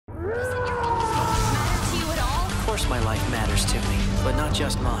Matter to you at all? Of course my life matters to me, but not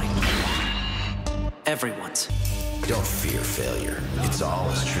just mine. Everyone's. Don't fear failure. It's all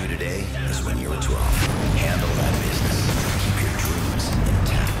as true today as when you were 12. Handle that business. Keep your dreams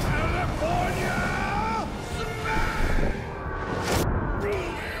intact.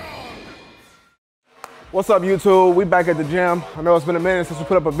 What's up, YouTube? We back at the gym. I know it's been a minute since we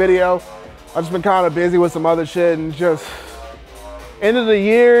put up a video. I've just been kind of busy with some other shit and just end of the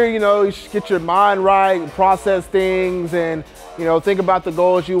year, you know, you should get your mind right, process things, and you know, think about the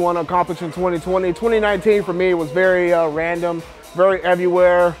goals you want to accomplish in 2020. 2019 for me was very random, very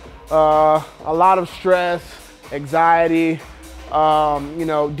everywhere. A lot of stress, anxiety, you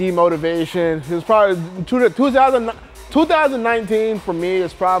know, demotivation. It was probably 2019 for me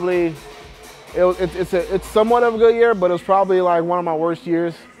is probably, it's somewhat of a good year, but it was probably like one of my worst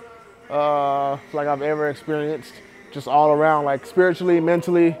years like I've ever experienced. Just all around, like spiritually,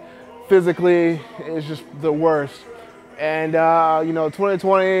 mentally, physically, it's just the worst. And you know,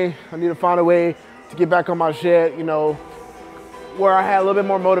 2020, I need to find a way to get back on my shit, you know, where I had a little bit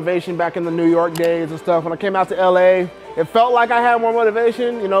more motivation back in the New York days and stuff. When I came out to LA, it felt like I had more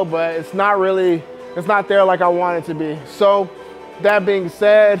motivation, you know, but it's not really, it's not there like I want it to be. So that being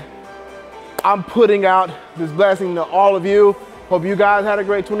said, I'm putting out this blessing to all of you. Hope you guys had a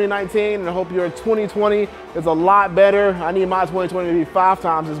great 2019, and I hope your 2020 is a lot better. I need my 2020 to be 5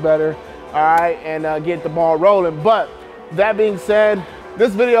 times as better, all right, and get the ball rolling. But that being said,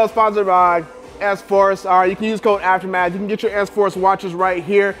 this video is sponsored by S-Force. All right, you can use code Aftermath. You can get your S-Force watches right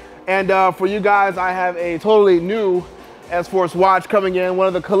here. And for you guys, I have a totally new S-Force watch coming in, one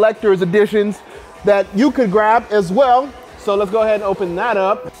of the collector's editions that you could grab as well. So let's go ahead and open that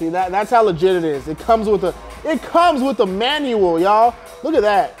up. See, that's how legit it is. It comes with a manual, y'all. Look at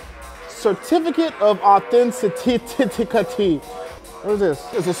that. Certificate of authenticity. What is this?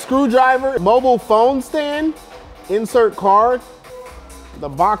 It's a screwdriver, mobile phone stand, insert card. The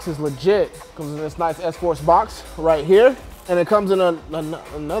box is legit. Comes in this nice S-Force box right here. And it comes in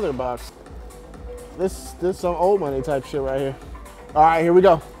another box. This some old money type shit right here. All right, here we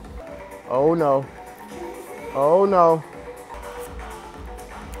go. Oh no. Oh no.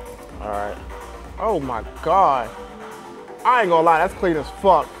 All right. Oh my God. I ain't gonna lie, that's clean as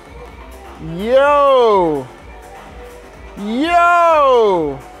fuck. Yo.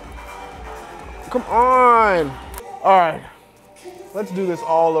 Yo. Come on. All right, let's do this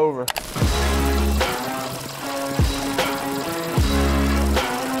all over.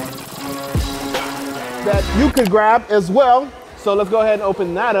 That you could grab as well. So let's go ahead and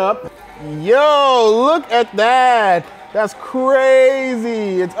open that up. Yo, look at that. That's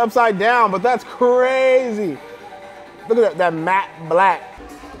crazy. It's upside down, but that's crazy. Look at that matte black.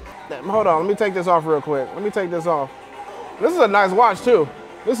 Hold on, let me take this off real quick. Let me take this off. This is a nice watch too.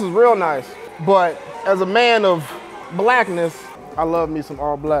 This is real nice. But as a man of blackness, I love me some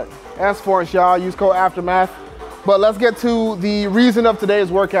all black. S-Force, y'all, use code Aftermath. But let's get to the reason of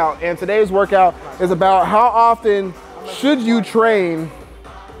today's workout. And today's workout is about how often should you train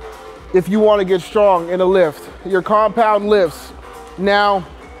if you want to get strong in a lift, your compound lifts. Now,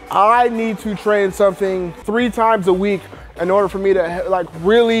 I need to train something 3 times a week in order for me to like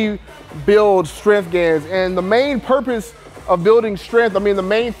really build strength gains. And the main purpose of building strength, I mean, the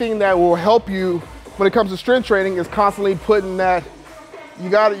main thing that will help you when it comes to strength training is constantly putting that, you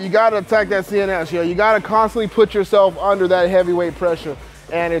gotta attack that CNS, yo. You gotta constantly put yourself under that heavyweight pressure.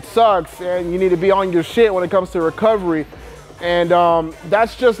 And it sucks, and you need to be on your shit when it comes to recovery. And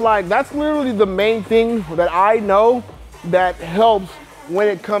that's literally the main thing that I know that helps when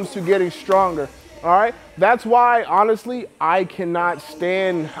it comes to getting stronger, all right? That's why, honestly, I cannot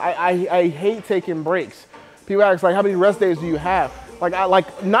stand, I hate taking breaks. People ask, like, how many rest days do you have?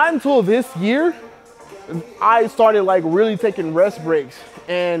 Like, not until this year, I started, like, really taking rest breaks.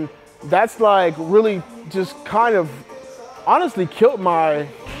 And that's, like, really just kind of, honestly, killed my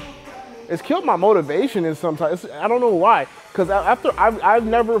motivation in some time. I don't know why. Because I've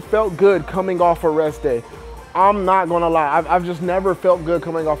never felt good coming off a rest day. I'm not gonna lie, I've just never felt good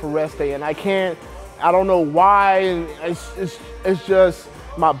coming off a rest day, and I don't know why, and it's just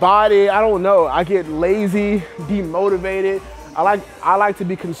my body, I don't know. I get lazy, demotivated. I like to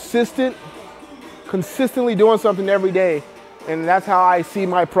be consistently doing something every day, and that's how I see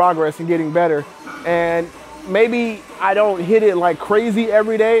my progress and getting better. And maybe I don't hit it like crazy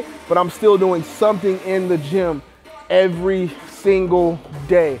every day, but I'm still doing something in the gym every single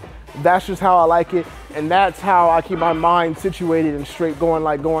day. That's just how I like it, and that's how I keep my mind situated and straight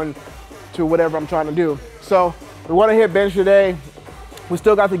going to whatever I'm trying to do. So we want to hit bench today. We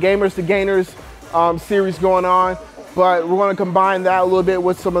still got the Gamers to Gainers series going on. but we're going to combine that a little bit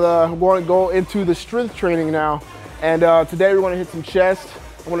with some of the, we're going to go into the strength training now. And today we're going to hit some chest.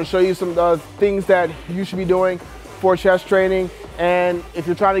 I want to show you some things that you should be doing for chest training. And if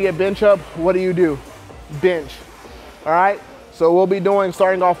you're trying to get bench up, what do? Bench. All right. So we'll be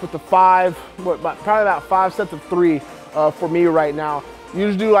starting off with the probably about 5 sets of 3 for me right now. You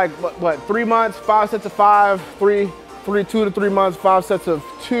usually do like, 3 months, 5 sets of 5, 2 to 3 months, 5 sets of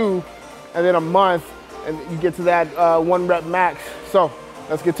 2, and then a month, and you get to that 1 rep max. So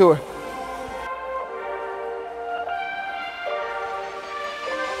let's get to it.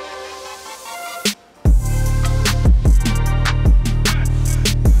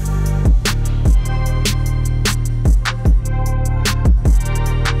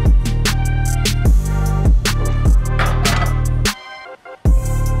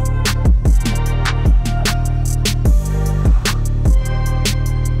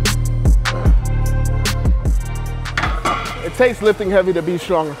 It takes lifting heavy to be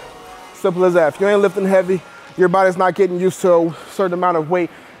stronger. Simple as that. If you ain't lifting heavy, your body's not getting used to a certain amount of weight.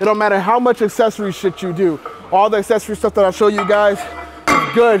 It don't matter how much accessory shit you do. All the accessory stuff that I show you guys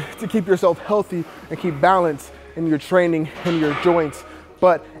is good to keep yourself healthy and keep balance in your training and your joints.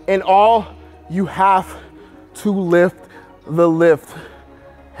 But in all, you have to lift the lift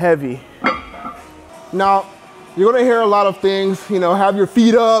heavy. Now, you're gonna hear a lot of things, you know, have your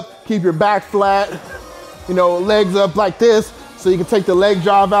feet up, keep your back flat, you know, legs up like this so you can take the leg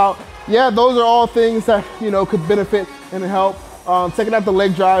drive out. Yeah, those are all things that, you know, could benefit and help. Taking out the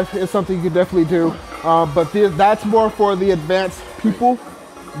leg drive is something you could definitely do, but that's more for the advanced people.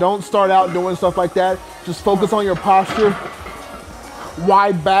 Don't start out doing stuff like that. Just focus on your posture.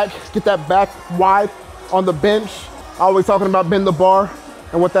 Wide back, get that back wide on the bench. Always talking about bend the bar,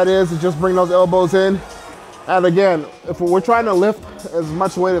 and what that is just bring those elbows in. And again, if we're trying to lift as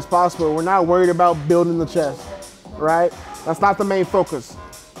much weight as possible, we're not worried about building the chest, right? That's not the main focus,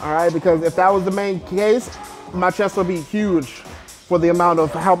 all right? Because if that was the main case, my chest would be huge for the amount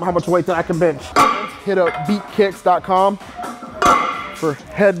of how much weight that I can bench. Hit up beatkicks.com for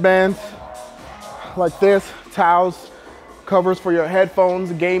headbands like this, towels, covers for your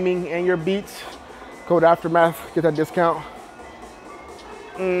headphones, gaming, and your beats. Code Aftermath, get that discount.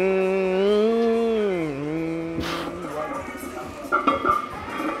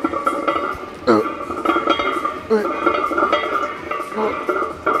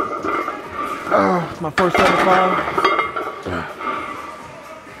 My first 75.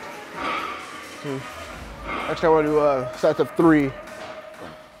 Actually, I want to do sets of 3.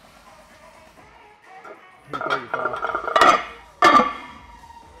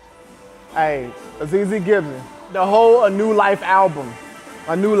 Hey, Azizi Gibson, the whole A New Life album.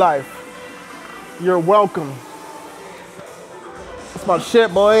 A New Life. You're welcome. That's my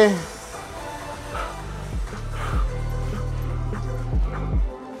shit, boy.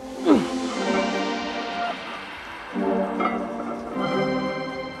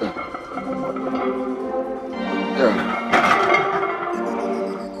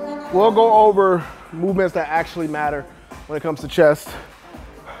 We'll go over movements that actually matter when it comes to chest.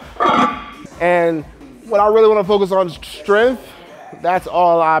 And what I really want to focus on is strength. That's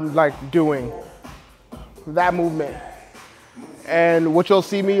all I'm like doing, that movement. And what you'll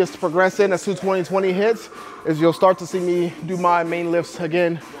see me is progressing as soon as 2020 hits, is you'll start to see me do my main lifts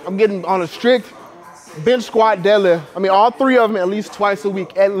again. I'm getting on a strict bench, squat, deadlift. I mean, all 3 of them at least twice a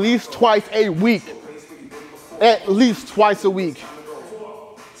week, at least twice a week. At least twice a week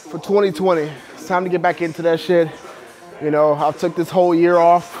for 2020. It's time to get back into that shit. You know, I took this whole year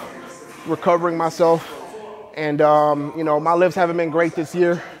off, recovering myself. And, you know, my lifts haven't been great this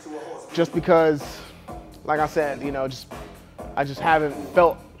year just because, like I said, you know, I just haven't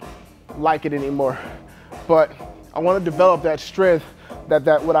felt like it anymore. But I want to develop that strength,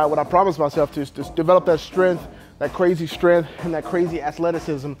 what I promised myself to develop that strength, that crazy strength and that crazy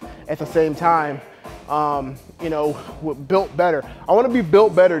athleticism at the same time. You know, built better. I want to be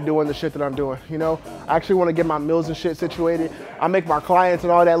built better doing the shit that I'm doing, you know? I actually want to get my meals and shit situated. I make my clients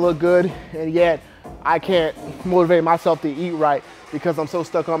and all that look good, and yet I can't motivate myself to eat right because I'm so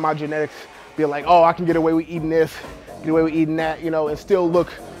stuck on my genetics, being like, oh, I can get away with eating this, get away with eating that, you know, and still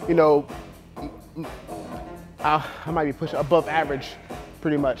look, you know, I might be pushing above average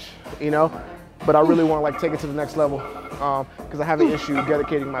pretty much, you know? But I really want to like take it to the next level because I have an issue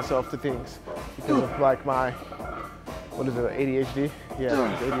dedicating myself to things because of like my, what is it, ADHD?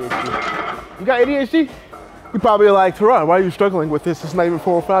 Yeah, it's ADHD. You got ADHD? You probably like, Teron, why are you struggling with this? It's not even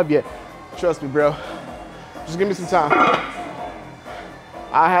 4 or 5 yet. Trust me, bro. Just give me some time.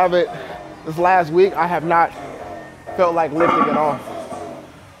 I haven't, this last week, I have not felt like lifting at all.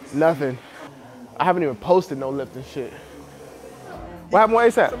 Nothing. I haven't even posted no lifting shit. What happened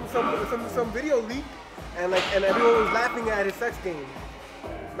with ASAP? Some video leaked, and everyone was laughing at his sex game.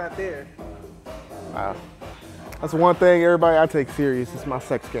 It's not there. Wow. That's one thing everybody I take serious. It's my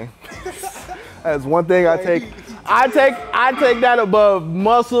sex game. That's one thing I take. I take that above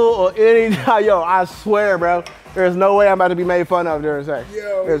muscle or any. Yo, I swear, bro. There's no way I'm about to be made fun of during sex.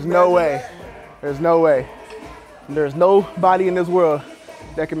 Yo, there's no way. There's no way. There's nobody in this world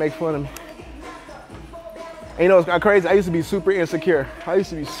that can make fun of me. And you know, it's crazy. I used to be super insecure. But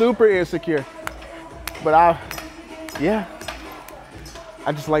I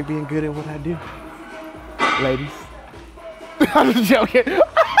just like being good at what I do. Ladies. I'm just joking.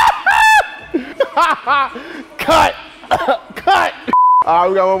 Cut. Cut. All right,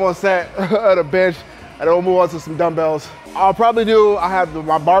 we got one more set of the bench, and then we'll move on to some dumbbells. I have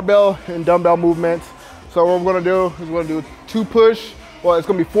my barbell and dumbbell movements. So what we're gonna do is we're gonna do 2 push. Well, it's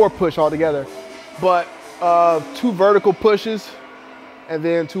gonna be 4 push altogether, but 2 vertical pushes and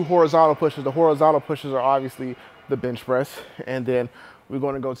then 2 horizontal pushes. The horizontal pushes are obviously the bench press, and then we're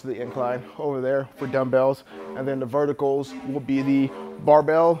going to go to the incline over there for dumbbells, and then the verticals will be the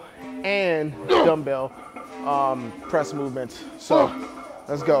barbell and dumbbell press movements. So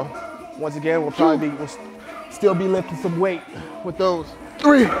let's go. Once again, we'll still be lifting some weight with those.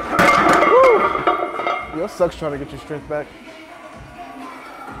 3. Woo. Yo, it sucks trying to get your strength back.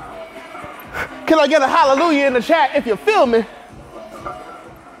 Can I get a hallelujah in the chat if you feel me?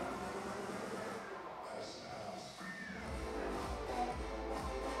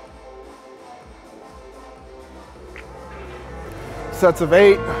 Sets of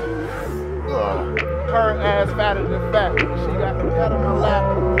 8. Her ass fatter than fat. She got the cat on my lap.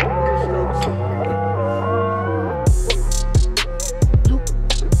 2,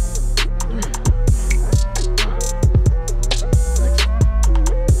 3,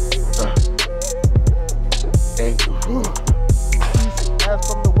 8.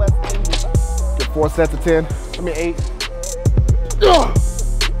 Ass from the West Indies. Get 4 sets of 10. I mean 8.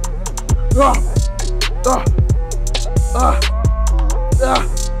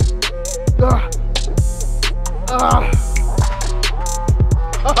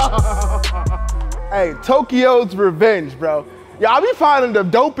 Hey, Tokyo's Revenge, bro. Yo, I be finding the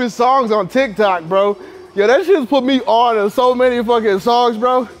dopest songs on TikTok, bro. Yo, that shit's put me on in so many fucking songs,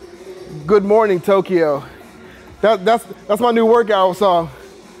 bro. Good Morning, Tokyo. That's my new workout song.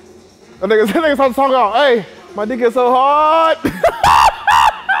 That nigga started talking about, hey, my dick is so hard. All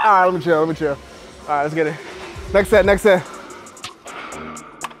right, let me chill. All right, let's get it. Next set.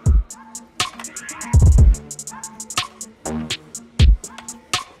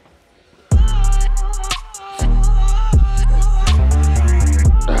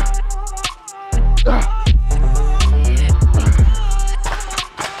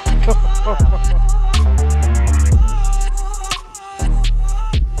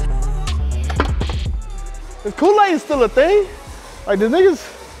 Is Kool-Aid still a thing? Like, the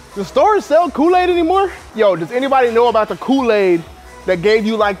stores sell Kool-Aid anymore? Yo, does anybody know about the Kool-Aid that gave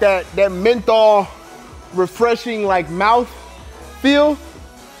you like that menthol refreshing like mouth feel?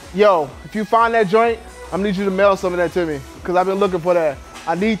 Yo, if you find that joint, I'm gonna need you to mail some of that to me, because I've been looking for that.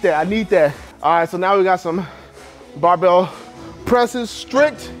 I need that. All right, so now we got some barbell presses,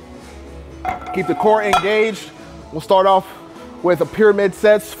 strict. Keep the core engaged. We'll start off with a pyramid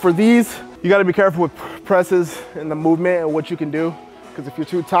sets for these. You gotta be careful with presses and the movement and what you can do, because if you're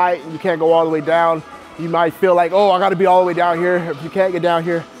too tight and you can't go all the way down, you might feel like, oh, I gotta be all the way down here. If you can't get down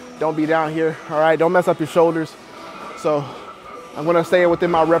here, don't be down here, all right? Don't mess up your shoulders. So I'm gonna stay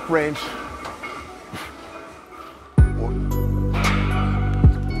within my rep range.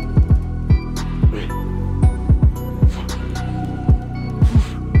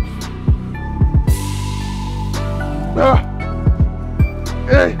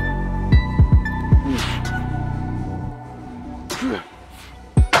 Hey.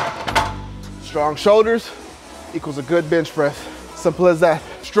 Strong shoulders equals a good bench press. Simple as that.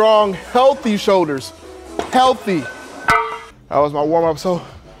 Strong, healthy shoulders. Healthy. That was my warm up, so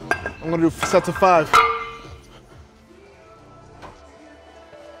I'm gonna do sets of 5.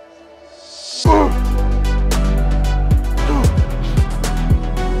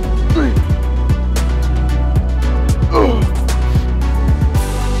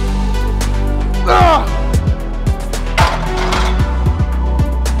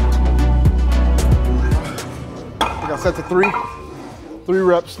 Set to 3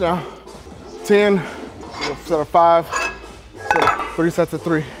 reps now. 10, set of 5, set of 3 sets of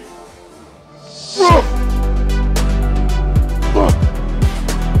 3.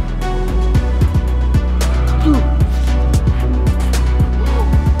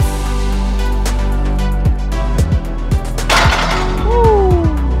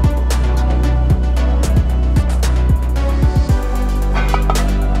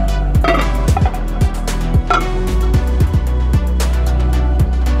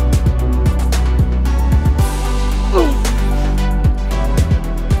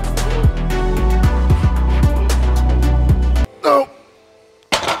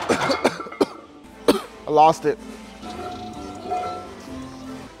 lost it.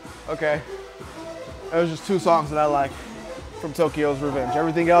 Okay. Those just 2 songs that I like from Tokyo's Revenge.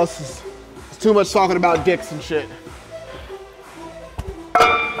 Everything else is too much talking about dicks and shit.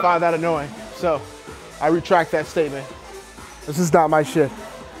 I find that annoying. So I retract that statement. This is not my shit.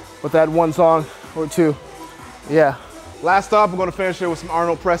 With that 1 song or 2. Yeah. Last up, I'm gonna finish it with some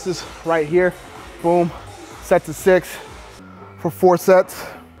Arnold presses right here. Boom. Set to 6 for 4 sets.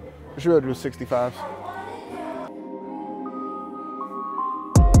 I should be able to do 65s.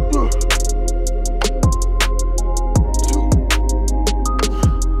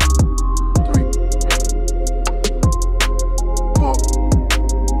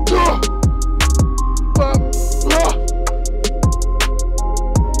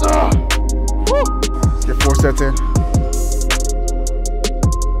 Let's get 4 sets in.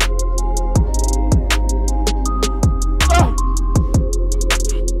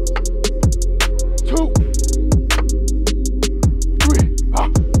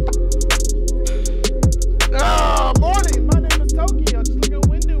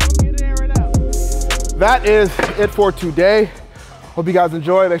 That is it for today. Hope you guys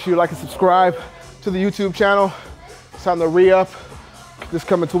enjoy. Make sure you like and subscribe to the YouTube channel. It's time to re-up this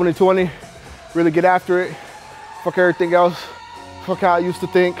coming 2020. Really get after it. Fuck everything else. Fuck how I used to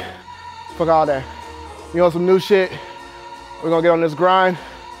think. Fuck all that. You know, some new shit. We're gonna get on this grind.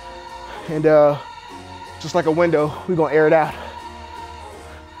 And just like a window, we're gonna air it out.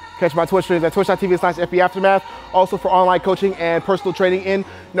 Catch my Twitch streams at twitch.tv/FBAFTERMATH. Also for online coaching and personal training in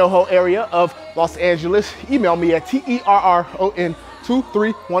NoHo area of Los Angeles. Email me at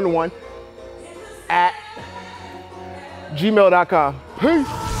terron2311@gmail.com. Peace.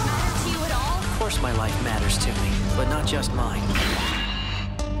 Of course my life matters to me, but not just mine.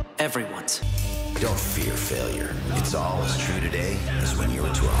 Everyone's. Don't fear failure. It's all as true today as when you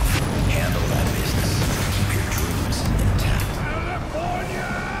were 12. Handle that business.